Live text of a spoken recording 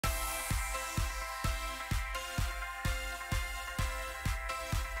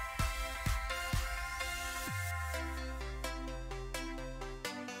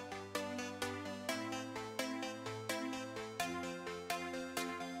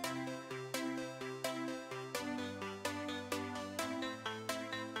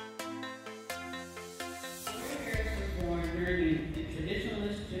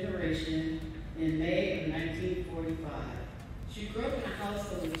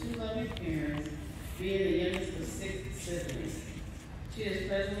California parents, being the youngest of 6 siblings. She is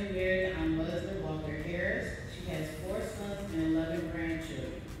presently married to my husband, Walter Harris. She has 4 sons and 11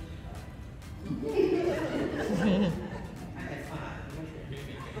 grandchildren. I have 5.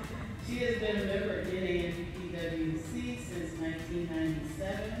 She has been a member of NANPWC since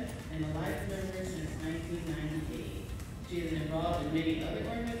 1997 and a life member since 1998. She is involved in many other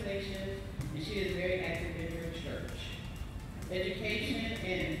organizations, and she is very active in her church. Education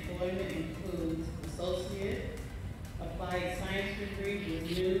and employment includes associate, applied science degree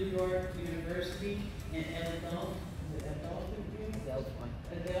with New York University and Adelphi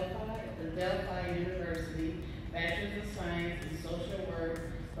University, Bachelor's of Science in Social Work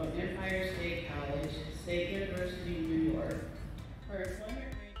from Empire State College, State University, New York. Her employment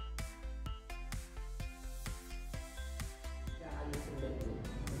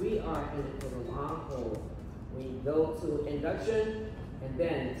we are in it for the long haul. We go to induction and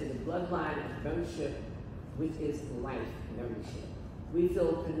then to the bloodline of membership, which is life membership. We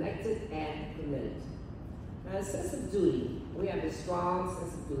feel connected and committed. Now, a sense of duty. We have a strong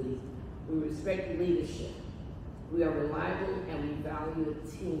sense of duty. We respect leadership. We are reliable and we value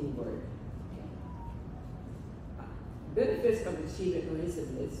teamwork. Benefits of achieving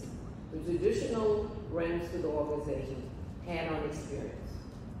cohesiveness. The traditional ranks to the organization hand-on experience.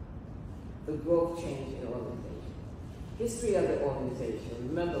 The growth change in the organization. History of the organization.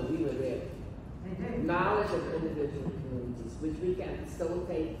 Remember, we were there. Knowledge of individual communities, which we can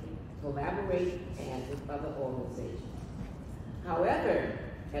facilitate, collaborate, and with other organizations. However,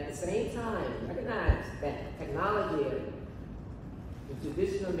 at the same time, recognize that technology, the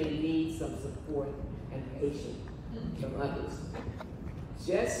traditional may need some support and patience from others.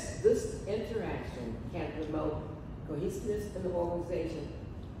 Just this interaction can promote cohesiveness in the organization.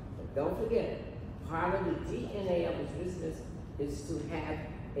 But don't forget, part of the DNA of this business is to have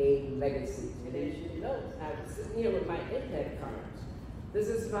a legacy. And as you know, I was sitting here with my impact cards. This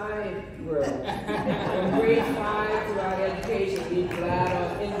is my world. From grade 5 throughout education, we glad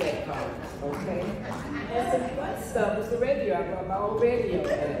on index cards, okay? And some fun stuff was the radio. I brought my own radio,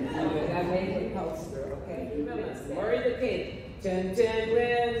 and I made a poster, okay? Remember, Murray the King, 10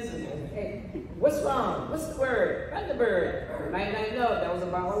 wins. Hey, what's wrong? What's the word? Thunderbird. You might not know, that was a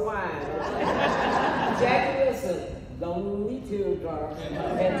bottle of wine. Jackie Wilson, lonely teardrops.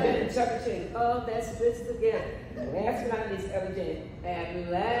 And then Chuck E. Cheese, oh, that's this again. Last but not least, Ella Jane, at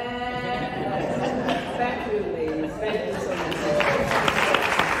last. Thank you, ladies. Thank you so much.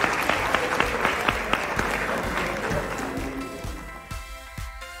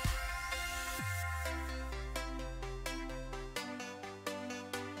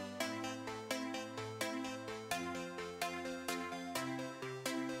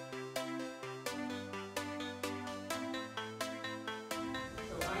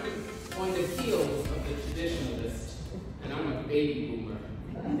 On the heels of the traditionalists, and I'm a baby boomer.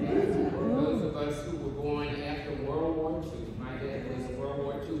 Those of us who were born after World War II. My dad was a World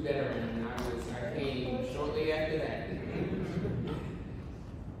War II veteran, and I came shortly after that.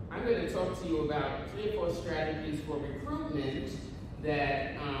 I'm going to talk to you about 3 or 4 strategies for recruitment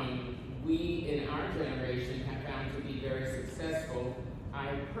that we in our generation have found to be very successful. I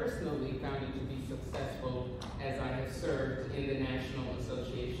personally found it to be successful as I have served in the National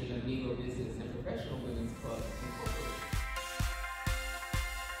Association of Negro Business and Professional Women's Clubs Incorporated.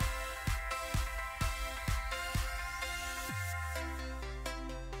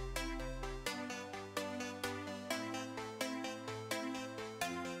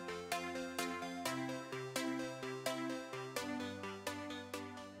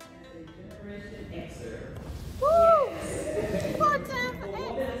 Generation Xers. One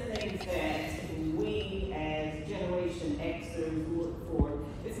of the things that we as Generation Xers look for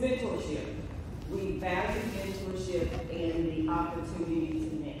is mentorship. We value mentorship and the opportunity to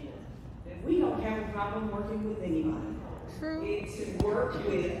network. We don't have a problem working with anybody. True. It's to work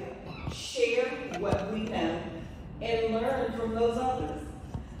with, share what we know, and learn from those others.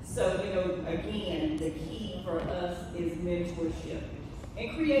 So, again, the key for us is mentorship.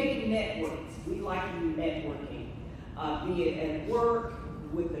 And creating networks. We like networking, be it at work,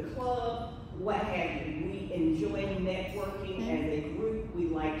 with the club, what have you. We enjoy networking as a group. We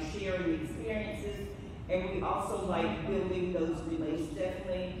like sharing experiences, and we also like building those relations.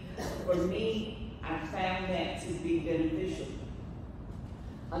 Definitely, for me, I found that to be beneficial.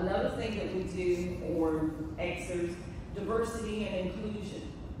 Another thing that we do for Xers, diversity and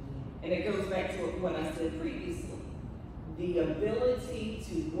inclusion. And it goes back to what I said previously. The ability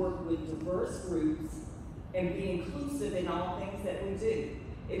to work with diverse groups and be inclusive in all things that we do.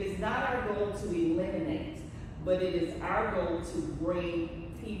 It is not our goal to eliminate, but it is our goal to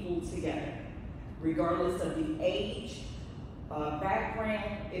bring people together. Regardless of the age,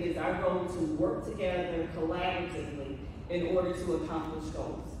 background, it is our goal to work together collaboratively in order to accomplish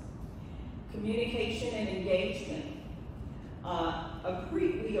goals. Communication and engagement.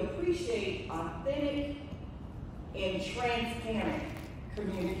 We appreciate authentic and transparent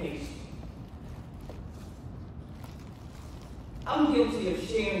communication. I'm guilty of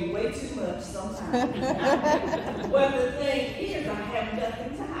sharing way too much sometimes. But the thing is, I have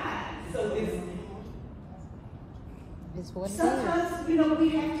nothing to hide. So sometimes, we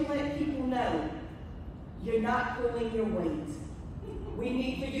have to let people know you're not pulling your weight. We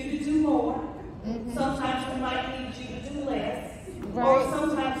need for you to do more. Mm-hmm. Sometimes we might need you to do less. Right. Or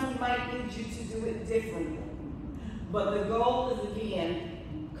sometimes we might need you to do it differently. But the goal is,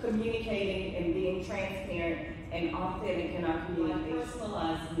 again, communicating and being transparent and authentic in our communication.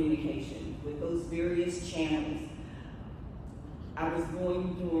 Personalized communication with those various channels. I was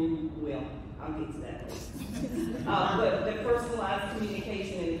well, I'll get to that later. But the personalized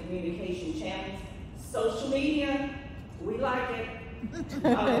communication and the communication channels. Social media, we like it. We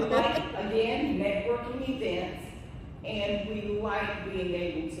like, again, networking events, and we like being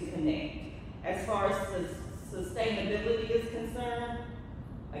able to connect. As far as sustainability is concerned,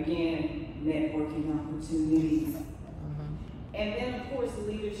 again, networking opportunities. And then, of course,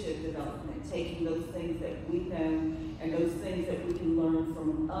 leadership development, taking those things that we know and those things that we can learn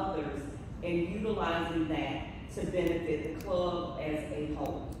from others and utilizing that to benefit the club as a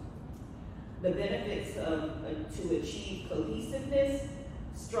whole. The benefits to achieve cohesiveness,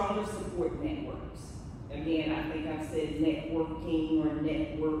 stronger support networks. Again, I think I've said networking or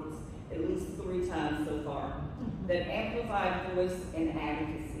networks at least 3 times so far. That amplified voice and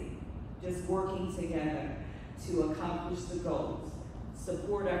advocacy, just working together to accomplish the goals,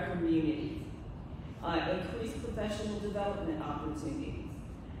 support our communities, increase professional development opportunities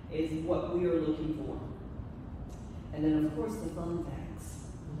is what we are looking for. And then, of course, the fun facts.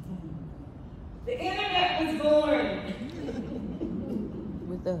 The internet was born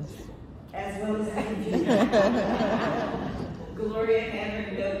with us, as well as the computer. Gloria had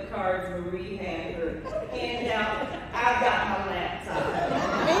her note cards, Marie had her handout. I've got my laptop.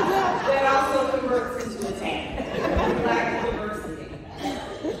 That also converts into a tab. Black diversity.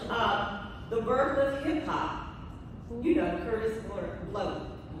 The birth of hip hop. Curtis Blow.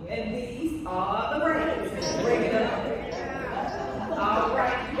 And these are the brains. Bring it up. All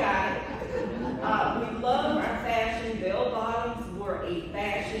right, you got it. We love our fashion. Bell bottoms were a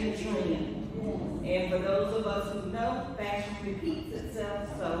fashion trend. And for those of us who know, fashion repeats itself,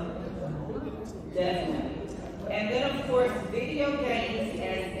 so definitely. And then, of course, video games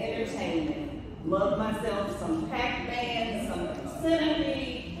as entertainment. Love myself some Pac-Man, some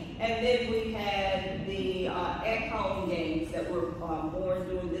Centipede, and then we had the at-home games that were born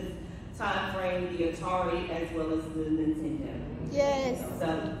during this time frame, the Atari as well as the Nintendo. Yes. So,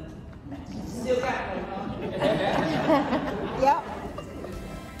 still got one, huh? Yep.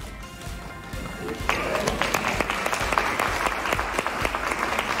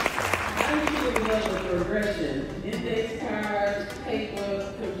 I'm sure you know the progression. Index cards,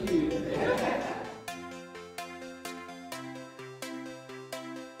 paper, computer.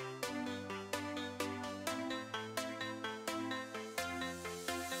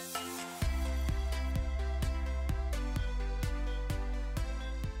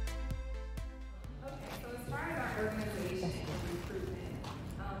 Organization and recruitment.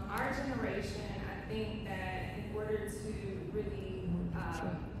 Our generation, I think that in order to really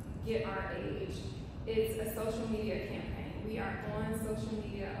get our age, it's a social media campaign. We are on social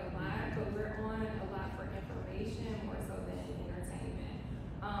media a lot, but we're on a lot for information more so than entertainment.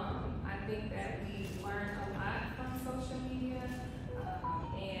 I think that we learn a lot from social media,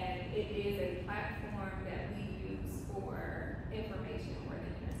 and it is a platform that we use for information more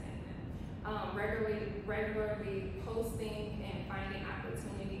than entertainment. Regularly posting and finding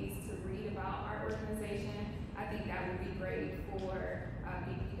opportunities to read about our organization, I think that would be great for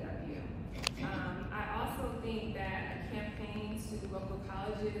BPW. I also think that a campaign to local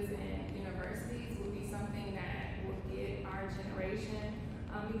colleges and universities would be something that will get our generation,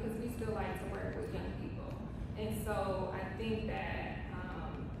 because we still like to work with young people. And so I think that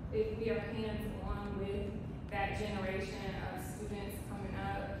if we are hands-on with that generation of students coming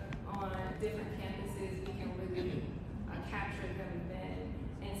up on different campuses, we can really capture them then,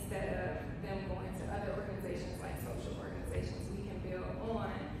 instead of them going to other organizations like social organizations. We can build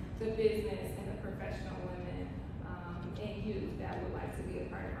on the business and the professional women and youth that would like to be a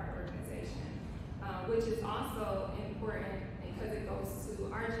part of our organization, which is also important because it goes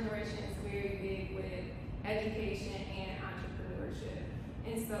to our generation is very big with education and entrepreneurship.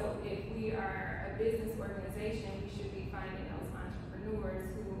 And so if we are a business organization, we should be finding those entrepreneurs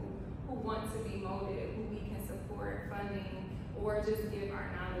who want to be molded, who we can support funding, or just give our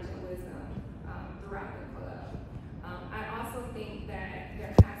knowledge and wisdom throughout the club. I also think that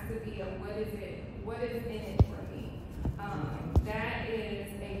there has to be a what is in it for me. That is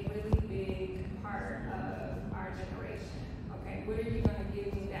a really big part of our generation. Okay, what are you going to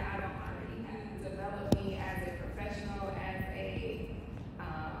give me that I don't already have? Develop me as a professional,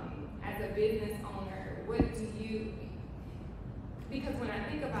 as a business owner. What do you? Because when I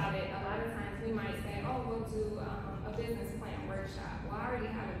think about it, a lot of times we might say, "Oh, we'll do a business plan workshop." Well, I already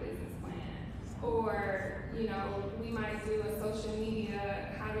have a business plan. Or, we might do a social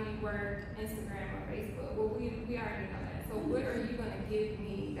media, how do you work Instagram or Facebook? Well, we already know that. So what are you going to give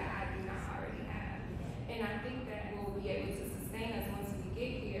me that I do not already have? And I think that will be able to sustain us once we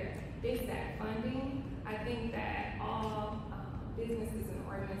get here is that funding. I think that all businesses and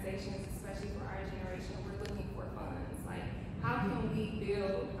organizations, especially for our generation, we're looking for funds. Like, how can we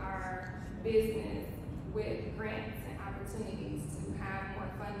build our business with grants and opportunities to have more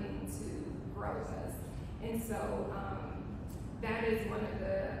funding to grow us? And so that is one of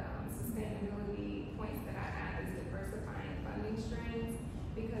the sustainability points that I have, is diversifying funding streams,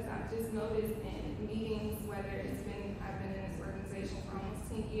 because I've just noticed in meetings, whether I've been in this organization for almost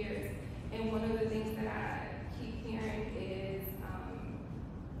 10 years, and one of the things that I keep hearing is,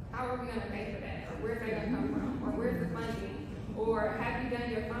 how are we going to pay for that? Or where's that going to come from? Or where's the funding? Or have you done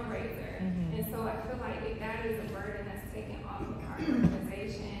your fundraiser? And so I feel like if that is a burden that's taken off of our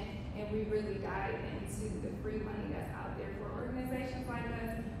organization, and we really dive into the free money that's out there for organizations like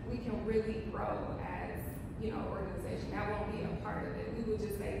us, we can really grow as, organization. That won't be a part of it. We will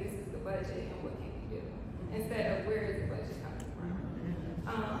just say, this is the budget and what can we do? Instead of where is the budget coming from?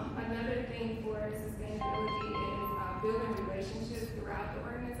 Another thing for sustainability is building relationships throughout the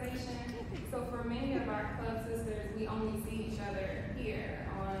organization. So for many of our club sisters, we only see each other here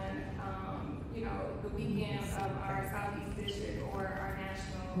on, the weekend of our Southeast District or our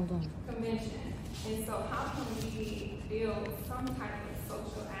national convention. And so how can we build some type of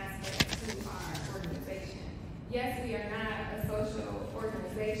social aspect to our organization? Yes, we are not a social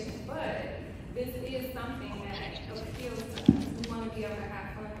organization, but this is something that appeals to us. We want to be able to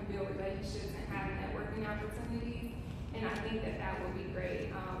have fun and build relationships and have networking opportunities. And I think that would be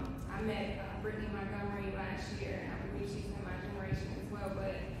great. I met Brittany Montgomery last year, and I believe she's in my generation as well.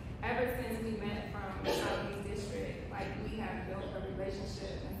 But ever since we met from Southeast District, we have built a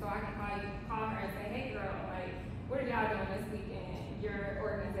relationship. And so I can call her and say, hey girl, what are y'all doing this weekend, your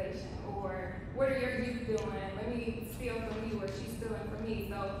organization? Or what are your youth doing? Let me steal from you, or she's stealing from me.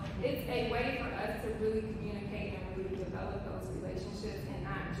 So it's a way for us to really communicate and really develop those relationships, and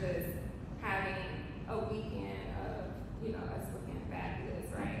not just having a weekend of, us looking fabulous,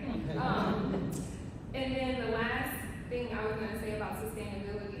 right? And then the last thing I was going to say about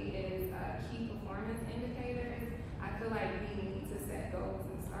sustainability is key performance indicators. I feel like we need to set goals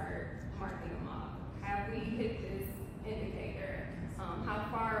and start marking them off. Have we hit this indicator? How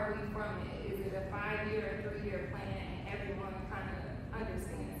far are we from it? Is it a 5-year or 3-year plan, and everyone kind of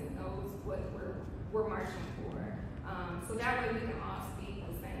understands and knows what we're marching for? So that way we can all speak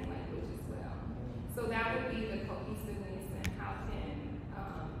the same language as well. So that would be the cohesiveness, and how can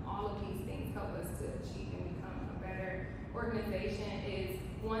all of these things help us to achieve and become a better organization is,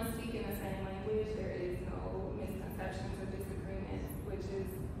 one, speaking the same language. There is no misconceptions or disagreements, which is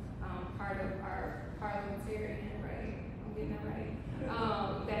part of our parliamentarian, right? I'm getting that right?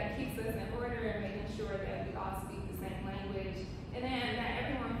 That keeps us in order and making sure that we all speak the same language, and then that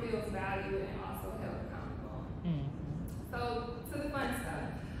everyone feels valued and also held accountable. So to the fun stuff.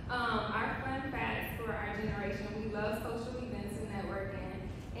 Our fun facts for our generation, we love social events and networking.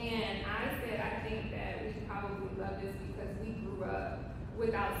 And I think that we probably love this because we grew up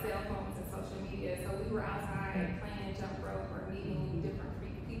without cell phones and social media. So we were outside playing jump rope or meeting different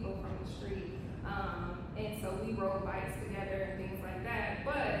people from the street. And so we rode bikes together and things like that.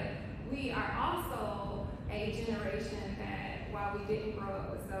 But we are also a generation that, while we didn't grow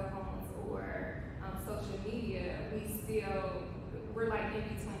up with cell phones or social media, we're like in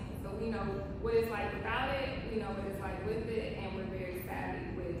between. So we know what it's like without it, we know what it's like with it, and we're very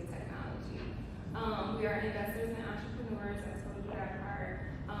savvy with technology. We are investors and entrepreneurs, I told you that part.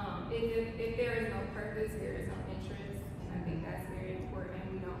 If there is no purpose, there is no interest, and I think that's very important.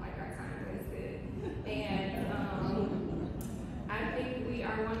 We don't like our time wasted. And I think we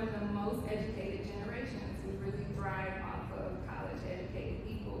are one of the most educated generations. We really thrive off of college-educated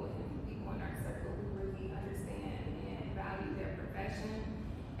people and people in our circle who really understand and value their profession.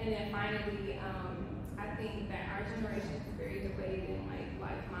 And then finally, I I think that our generation is very delayed in like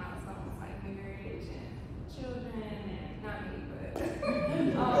life milestones like marriage and children and not me, but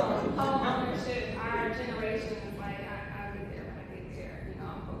home ownership. Our generation is like, I'll get there when I get there. You know,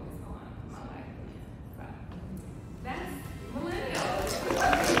 I'm focused on my life. So that's millennials.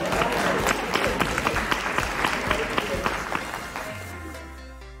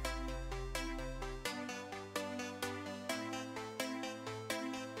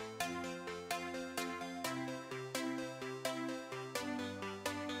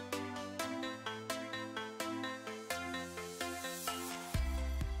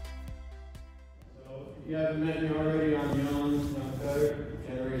 If you haven't met me already, I'm young better,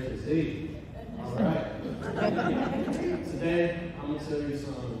 Generation Z. All right. Today, I'm going to tell you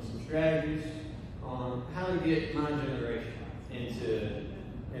some strategies on how to get my generation into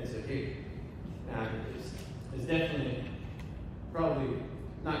here. Now, it's definitely, probably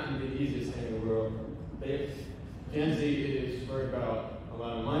not going to be the easiest thing in the world. Gen Z is worried about a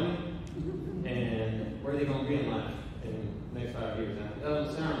lot of money and where they're going to be in life in the next 5 years. Now, it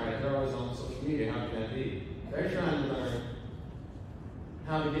doesn't sound right. They're always on social media. How can that be? They're trying to learn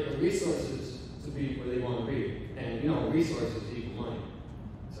how to get the resources to be where they want to be. And, you know, resources equal money.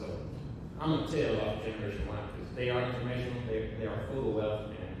 So, I'm going to tell off Generation Y because they are informational, they are full of wealth,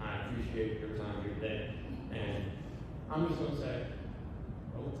 and I appreciate your time here today. And I'm just going to say,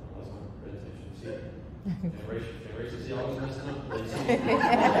 oh, that's my presentation. See, Generation Z always messing up.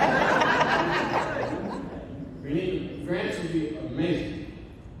 Grants would be amazing.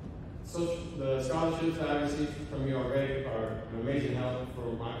 So the scholarships that I received from you already are an amazing help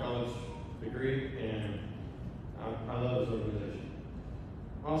for my college degree, and I love this organization.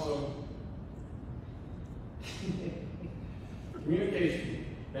 Also, communication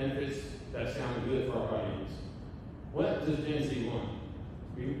benefits that sound good for our audience. What does Gen Z want?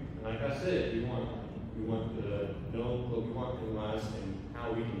 Like I said, we want to know what we want in lives and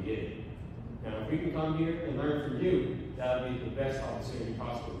how we can get it. Now, if we can come here and learn from you, that would be the best opportunity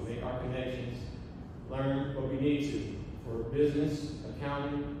possible to make our connections, learn what we need to for business,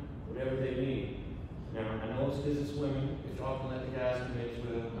 accounting, whatever they need. Now, I know it's business women, if y'all can let the guys come as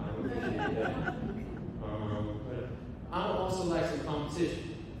well, I would appreciate that. But I would also like some competition.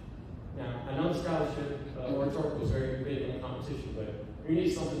 Now, I know the scholarship or rhetorical is very big on competition, but you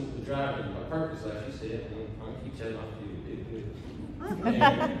need something to drive them, a purpose, like you said, and I'm going to keep telling you.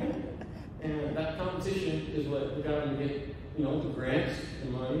 And that competition is what we got to get, you know, the grants, the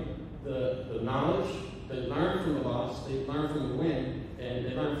money, the knowledge. They learn from the loss, they learn from the win, and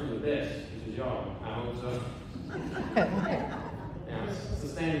they learn from the best, which is y'all. I hope so. Now,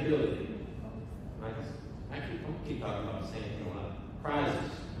 sustainability. I'm keep talking about the same thing a lot.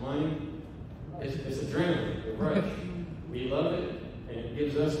 Prizes, money, it's adrenaline, the rush. We love it, and it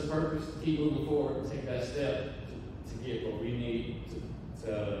gives us a purpose to keep moving forward and take that step to get what we need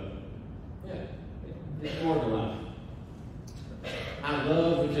to it's more than life. I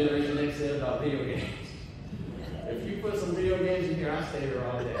love what Generation X said about video games. If you put some video games in here, I'll stay here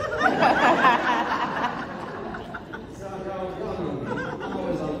all day. So y'all know me. I'm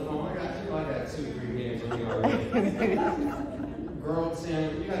always on the phone. I got 2 or 3 games on me already. Girl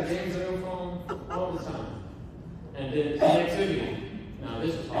saying, you got games on your phone all the time. And then connectivity. Now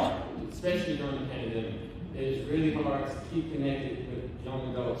this is hard, especially during the pandemic. It is really hard to keep connected with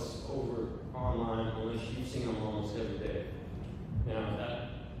young adults over online unless you see them almost every day. Now,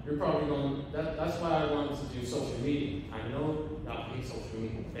 you're probably going to, that's why I wanted to do social media. I know y'all hate social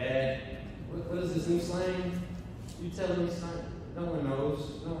media bad. What is this new slang? You tell me something? No one knows.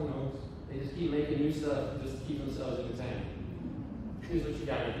 No one knows. They just keep making new stuff just to keep themselves entertained. Here's what you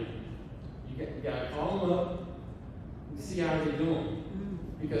got to do. You got to call them up and see how they're doing.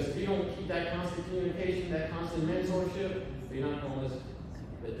 Because if you don't keep that constant communication, that constant mentorship, they're not going to listen.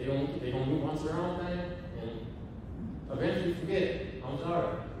 They're going to move on to their own thing and eventually forget. I'm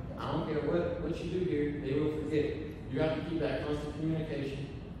sorry. I don't care what you do here, they will forget. You have to keep that constant communication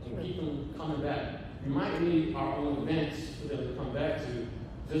and keep them coming back. You might need our own events for them to come back to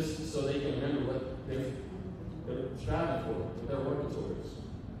just so they can remember what they're striving for, what they're working towards.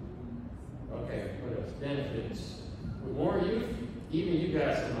 Okay, what else? Benefits. With more youth, even you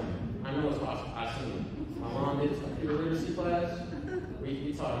guys can learn. I know it's possible. I've seen it. My mom did some computer literacy class.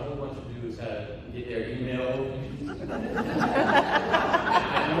 We taught a whole bunch of dudes how to get their email open. I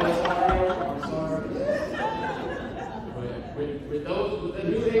know it's hard. I'm sorry. But with the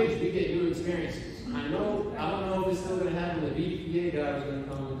new age, we get new experiences. I don't know if it's still going to happen. The BPA guy is going to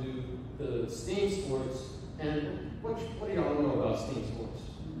come and do the STEAM sports. And what do y'all know about STEAM sports?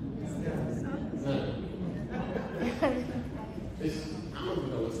 None. I don't even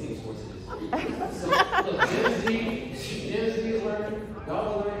know what STEAM sports is. So, look, Gen Z is learning,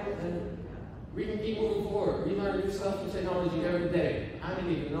 y'all are learning, and we can keep moving forward. We learn new stuff from technology every day. I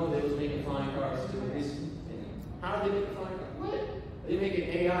didn't even know they was making flying cars too. How are they making flying cars? What? They making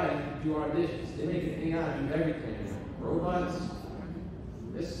AI do our dishes. They making AI do everything. Robots.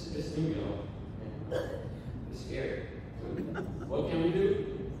 It's new, y'all. It's scary. What can we do?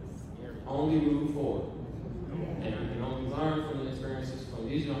 Only move forward. And we can only learn from the experiences from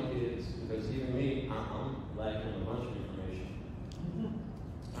these young kids, because even me, I'm lacking a bunch of information.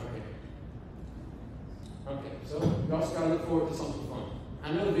 Okay, so y'all just gotta look forward to something fun. I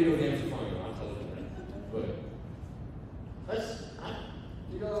know video games are fun, I'll tell you that. But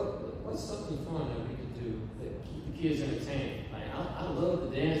what's something fun that we can do that keep the kids entertained? Like, I love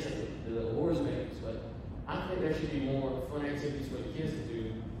the dance at the awards meetings, but I think there should be more fun activities for the kids to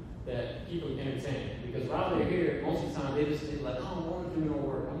do that keep them entertained. Because while they're here, most of the time they're like, I don't want to do no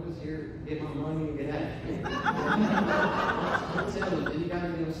work. I'm just here to get my money and get out of here. I'm telling you, you got to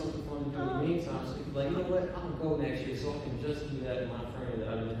give them something fun to do in the meantime. So you can be like, you know what, I'm going to go next year so I can just do that with my friend that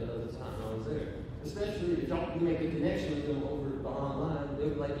I met the other time I was there. Especially if y'all can make a connection with them over the online,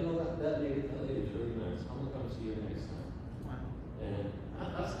 they'll be like, you know what, that lady is really nice. I'm going to come see her next time. And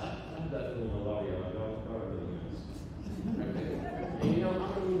I'm definitely a lot of y'all. Y'all are really nice. And you know, I'm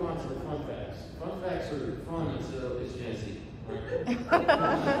going to move on to the fun facts. Fun facts are fun until it's Gen Z. Right?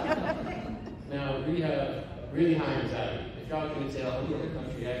 Now, we have really high anxiety. If y'all can tell, we have a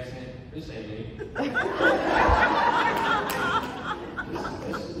country accent. This ain't me.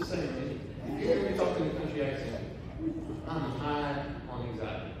 This ain't me. If you hear me talking in a country accent, I'm high on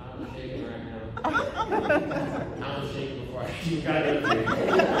anxiety. I'm shaking right now. I was shaking before I even got up here.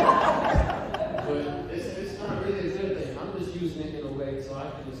 But it's not really a good thing. I'm just using it in a way so I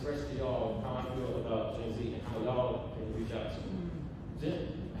can express to y'all how I feel about Gen Z and how y'all can reach out to me.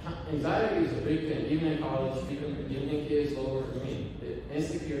 Anxiety is a big thing. Even in college, even kids lower than me. They're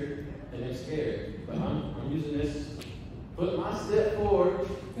insecure and they're scared. But I'm using this, put my step forward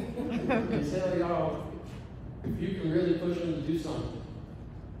and tell y'all, if you can really push them to do something,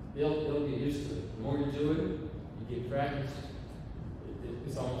 they'll get used to it. The more you do it, you get practice.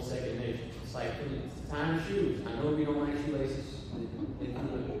 It's almost second nature. It's like tying shoes. I know we don't like shoelaces.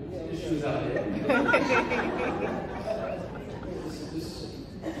 There's shoes out there.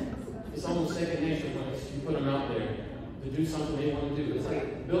 It's almost second nature when you put them out there to do something they want to do. It's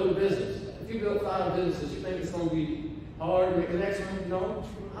like build a business. If you build 5 businesses, you think it's going to be hard to make the next one? No,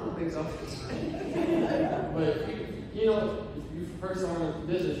 I don't think so. But you know, if you first own a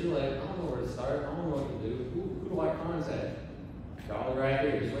business, you're like, I don't know where to start. I don't know what to do. Who do I contact? Y'all right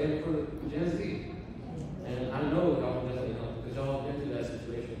here, just waiting for the Gen Z. And I know y'all can definitely help because y'all been through that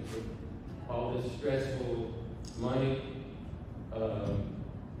situation with all this stressful money,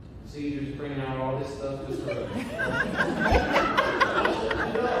 procedures, bringing out all this stuff just for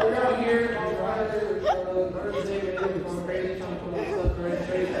we're out here on Friday, Thursday, we're going crazy trying to put all this stuff for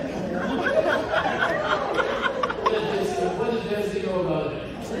registration. What does Gen Z know about that?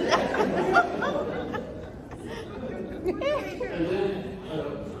 And then,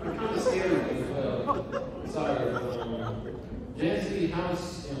 kind of scary as well. Sorry, Gen Z house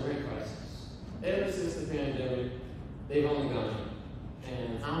and rent prices. Ever since the pandemic, they've only gone up.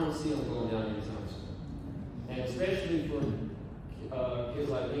 And I don't see them going down anytime soon. And especially for kids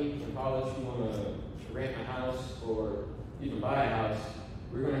like me in college who want to rent a house or even buy a house,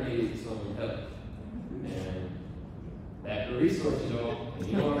 we're going to need some help. And back to resources, y'all.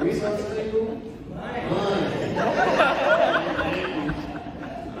 You know what resources they do? Money.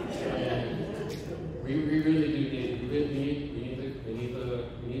 And we really do need, we need the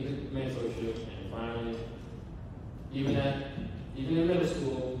mentorship. And finally, even in middle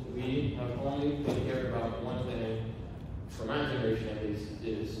school, we have only been cared about one thing, for my generation at least,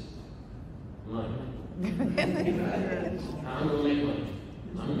 is money. I'm going to make money.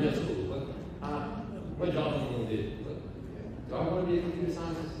 I'm in middle school. What job am I going to do? Do I want to be a computer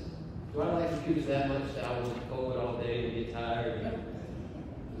scientist? Do I like computers that much that I want to code all day and get tired and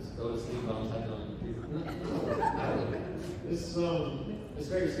just go to sleep on typing on the computer? No. It's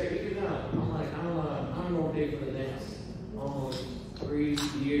very scary. Even now, I'm like, I'm going to pay for the next almost 3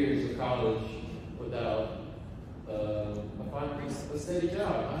 years of college without a steady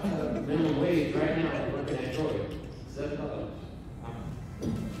job. I have a minimum wage right now. I'm working at Troy, $7.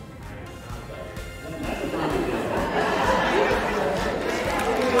 That's a problem.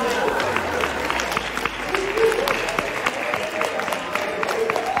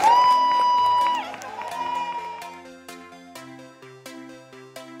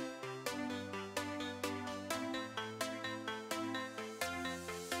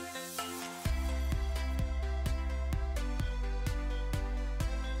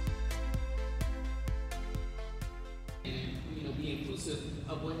 be inclusive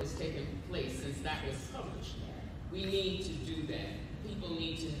of what has taken place since that was published. We need to do that. People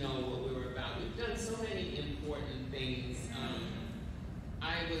need to know what we're about. We've done so many important things.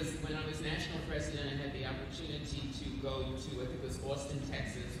 When I was national president, I had the opportunity to go to, I think it was Austin,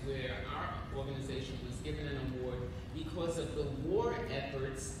 Texas, where our organization was given an award because of the war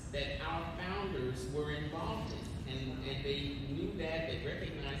efforts that our founders were involved in. And they knew that, they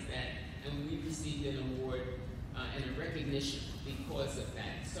recognized that, and we received an award and a recognition because of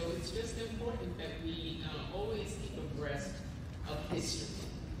that. So it's just important that we always keep abreast of history,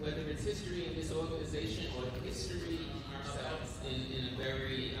 whether it's history in this organization or history ourselves in a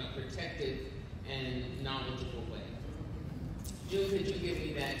very protected and knowledgeable way. June, could you give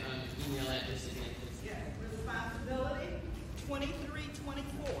me that email address again, please? Yes, responsibility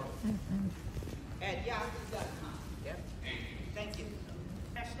 2324 at yahoo.com. Yep. Thank you.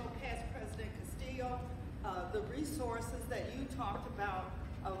 National Past President Castillo, the resources that you talked about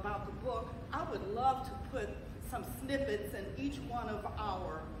the book, I would love to put some snippets in each one of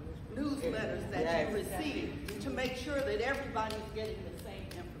our newsletters that you receive to make sure that everybody's getting the same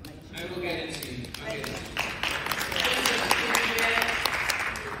information. I will get it to you. Thank you.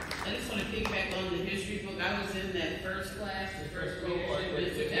 I just want to piggyback on the history book. I was in that first class, the first cohort, when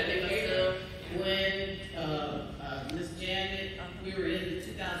Miss Janet, we were in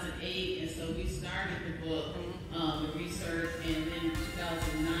 2008, and so we started the book, the research, and then